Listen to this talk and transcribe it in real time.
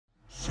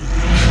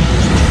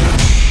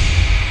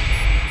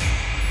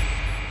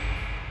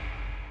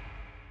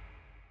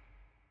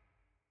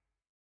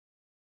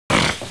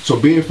So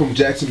being from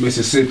Jackson,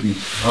 Mississippi,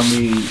 I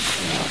mean,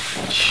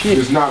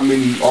 there's not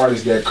many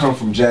artists that come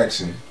from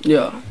Jackson.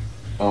 Yeah.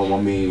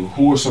 I mean,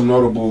 who are some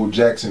notable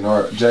Jackson,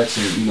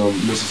 you know,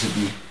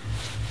 Mississippi?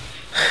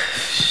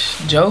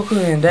 Joker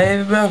and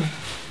David Brown.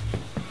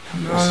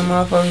 All the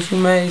motherfuckers who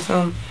made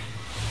some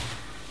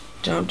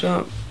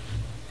jump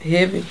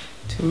heavy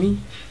to me.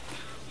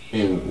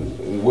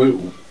 And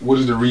what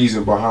is the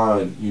reason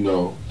behind, you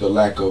know, the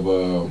lack of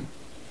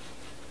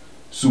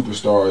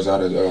superstars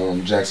out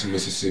of Jackson,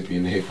 Mississippi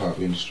in the hip hop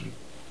industry?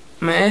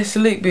 Man, it's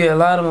slick be a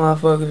lot of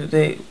motherfuckers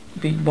that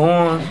be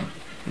born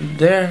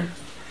there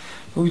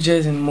who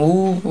just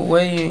move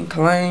away and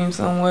claim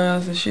somewhere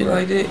else and shit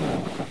like that.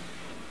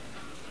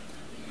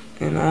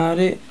 And all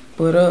that.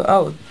 But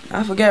oh,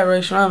 I forgot Ray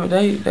Shrymon,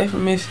 they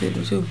from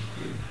Mississippi too.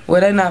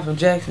 Well, they not from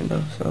Jackson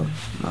though, so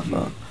my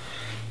fault.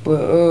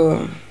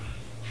 But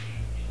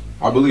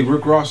I believe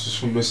Rick Ross is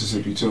from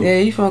Mississippi too. yeah,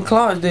 he from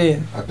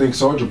Clarksdale. I think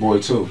Soulja Boy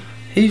too.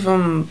 He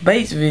from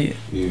Batesville.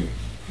 Yeah.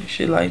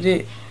 Shit like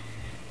that.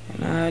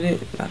 And all that.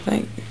 I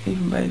think he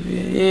from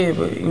Batesville. Yeah,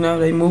 but you know,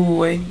 they move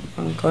away.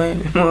 I'm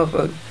claiming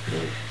motherfucker.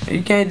 Yeah.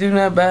 You can't do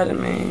nothing about it,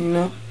 man, you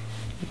know.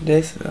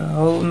 That's a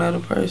whole nother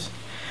person.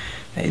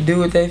 They do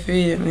what they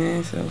feel,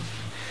 man, so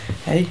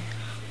hey.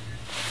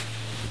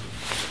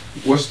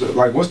 What's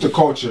the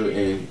culture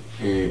in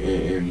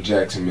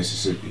Jackson,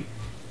 Mississippi?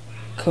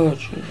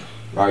 Culture.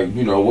 Like,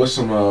 you know, what's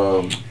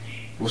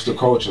the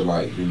culture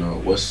like, you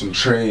know? What's some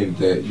trend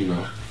that, you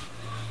know?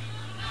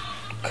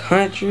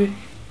 Country.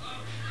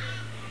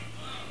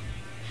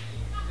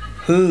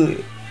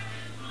 Hood.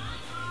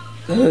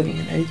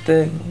 Thugging, they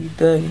thugging, we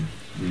thugging.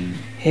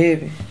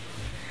 Heavy.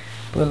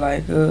 But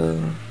like,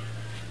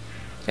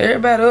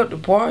 everybody up to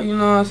par, you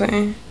know what I'm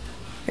saying?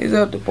 It's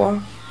up to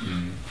par.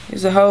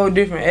 It's a whole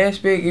different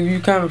aspect if you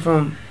coming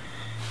from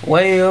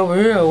way over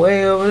here or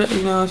way over there,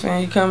 you know what I'm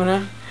saying? You coming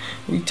there,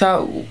 we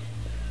talk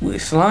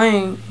with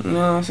slang, you know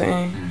what I'm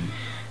saying?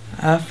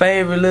 Our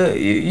favorite look,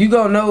 you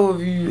gonna know if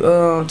you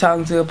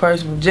talking to a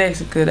person from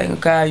Jackson, cause they gonna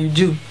call you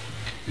Jew.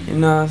 You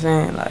know what I'm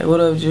saying? Like, what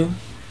up, Jew?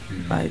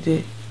 Like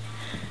that.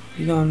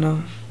 You gonna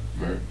know.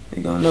 Right.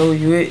 You gonna know who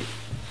you with.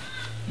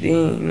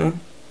 Then, you know.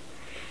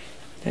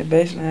 That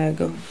basically how it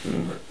go. You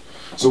know?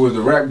 So was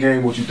the rap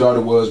game what you thought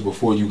it was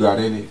before you got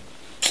in it?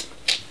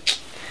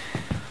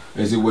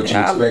 Is it what you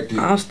expected?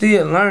 I'm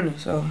still learning,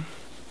 so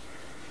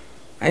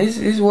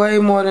it's way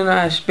more than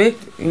I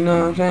expected. You know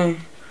what I'm saying?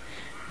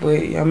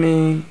 But I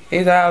mean,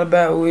 it's all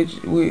about what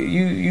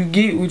you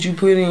get what you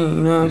put in.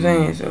 You know what I'm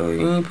saying? So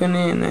you ain't putting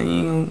in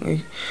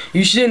nothing,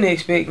 you shouldn't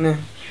expect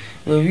nothing.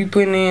 But if you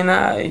putting in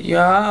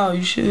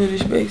you should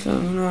expect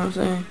something. You know what I'm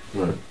saying?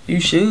 Right. You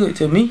should,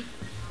 to me.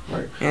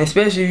 Right. And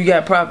especially if you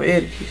got proper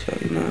etiquette. So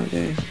you know what I'm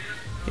saying?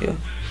 Yeah.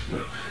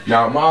 Right.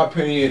 Now, in my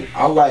opinion,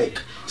 I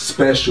like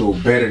Special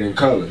better than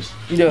Colors.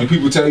 Yeah. Do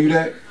people tell you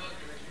that?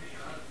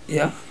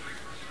 Yeah.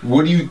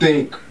 What do you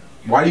think?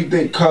 Why do you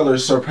think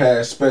Colors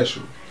surpassed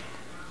Special?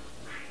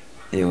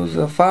 It was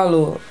a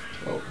follow-up.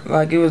 Okay.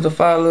 Like, it was a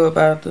follow-up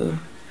after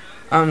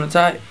I'm the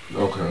Type.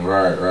 Okay,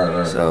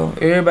 right. So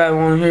everybody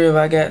want to hear if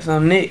I got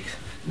something next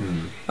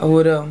or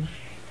whatever.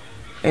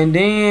 And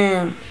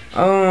then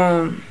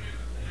I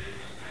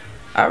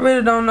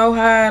really don't know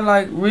how I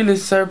like really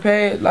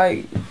surpassed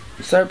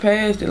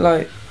it.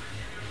 Like,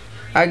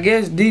 I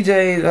guess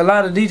a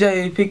lot of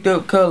DJs picked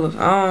up Colors.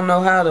 I don't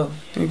know how though.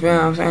 You feel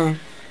what I'm saying?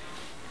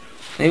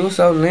 They was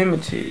so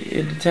limited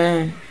at the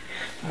time.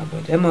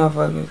 But that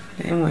motherfucker,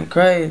 they went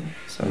crazy.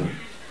 So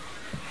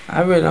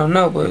I really don't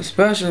know. But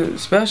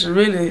Special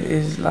really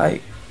is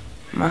like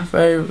my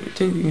favorite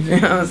too. You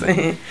feel what I'm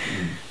saying?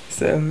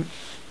 So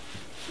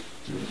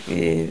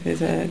yeah, that's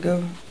how it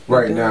go.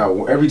 Right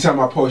now, every time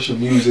I post your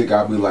music,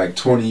 I'll be like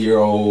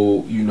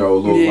 20-year-old, you know,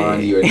 Lil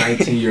Lonnie, or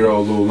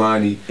 19-year-old Lil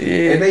Lonnie.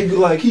 Yeah. And they be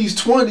like, he's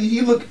 20,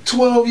 he look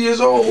 12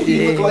 years old.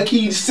 He look like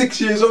he's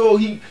 6 years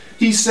old. He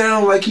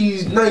sound like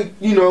he's 9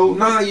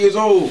 years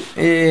old.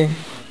 Yeah.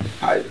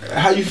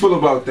 How you feel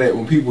about that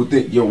when people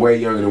think you're way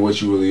younger than what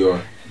you really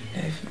are?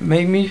 That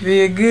make me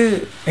feel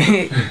good.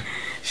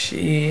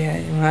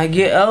 Shit, when I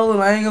get old,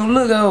 I ain't gonna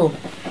look old.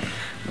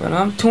 But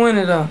I'm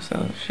 20 though,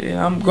 so shit,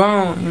 I'm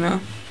grown, you know.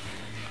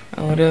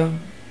 Or whatever.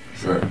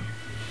 Sure.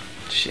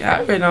 Shit,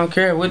 I really don't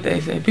care what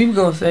they say. People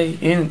gonna say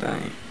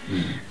anything.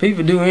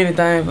 People do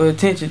anything for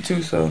attention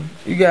too, so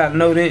you gotta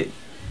know that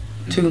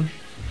too.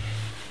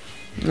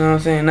 You know what I'm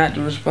saying? Not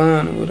to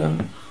respond or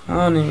whatever. I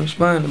don't even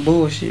respond to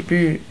bullshit,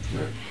 period.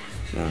 Right.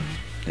 So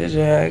that's just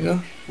how it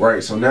go.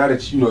 Right, so now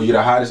that you're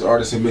the hottest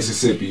artist in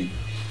Mississippi,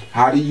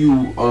 how do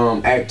you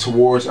act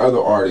towards other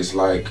artists?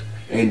 Like,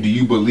 and do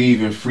you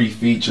believe in free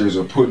features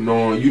or putting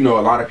on,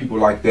 a lot of people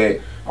like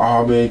that,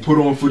 oh man, put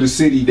on for the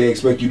city, they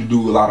expect you to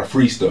do a lot of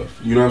free stuff.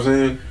 You know what I'm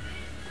saying?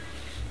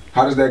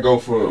 How does that go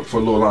for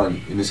Lil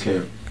Lonnie in this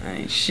camp?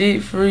 Ain't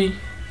shit free.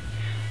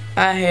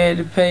 I had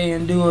to pay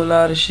and do a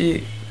lot of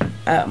shit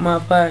out my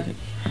pocket.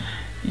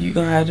 You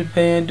gonna have to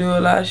pay and do a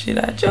lot of shit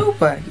out your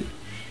pocket.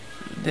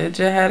 That's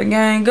just how the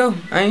game go.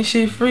 Ain't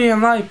shit free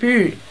in life,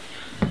 period.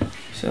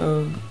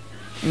 So,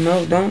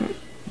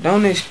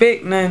 don't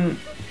expect nothing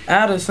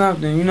out of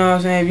something, you know what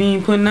I'm saying? If you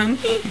ain't putting nothing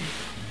in,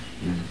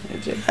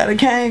 it's just how the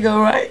cane go,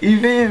 right?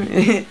 You feel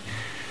me?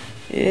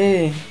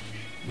 Yeah.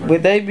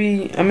 But they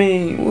be, I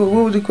mean,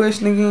 what was the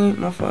question again?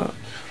 My fault.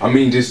 I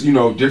mean, just, you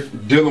know,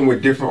 dealing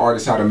with different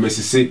artists out of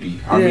Mississippi.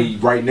 I mean,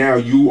 right now,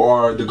 you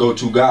are the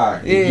go-to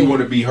guy. If you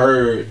want to be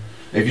heard,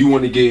 if you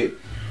want to get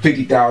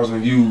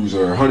 50,000 views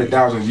or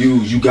 100,000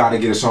 views, you got to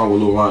get a song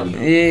with Lil Lonnie.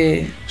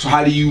 Yeah. So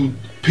how do you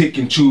pick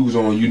and choose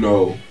on, you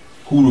know,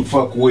 who to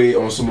fuck with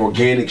on some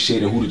organic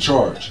shit and who to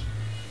charge?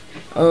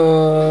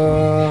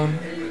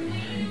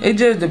 It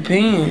just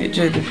depends. It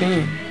just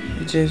depends.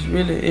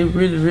 It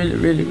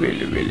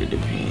really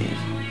depends.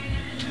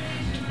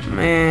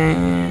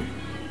 Man,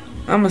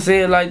 I'ma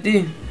say it like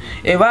this.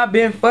 If I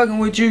been fucking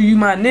with you, you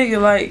my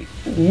nigga, like,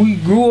 we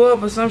grew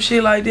up or some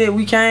shit like that,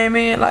 we came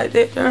in like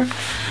that,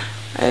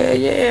 hey,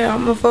 yeah,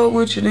 I'ma fuck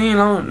with you then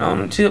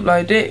on the tip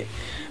like that.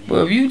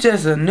 But if you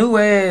just a new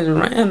ass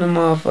random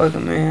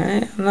motherfucker,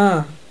 man,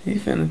 nah, you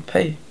finna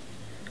pay.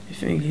 You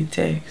finna get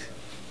taxed.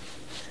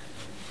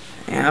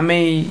 And I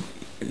mean,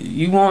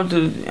 you want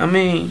to, I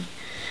mean,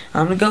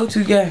 I'm the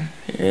go-to guy.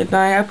 Everything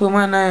I put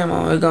my name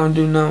on, it gonna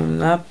do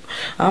numbers.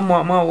 I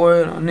mark my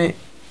word on it.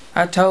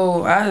 I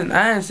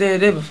ain't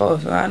said that before,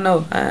 so I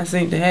know. I ain't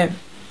seen it happen.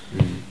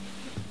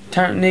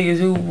 Turn niggas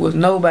who was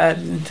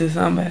nobody into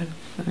somebody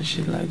and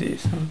shit like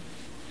this. So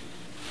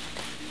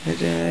that's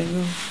just how it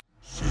goes.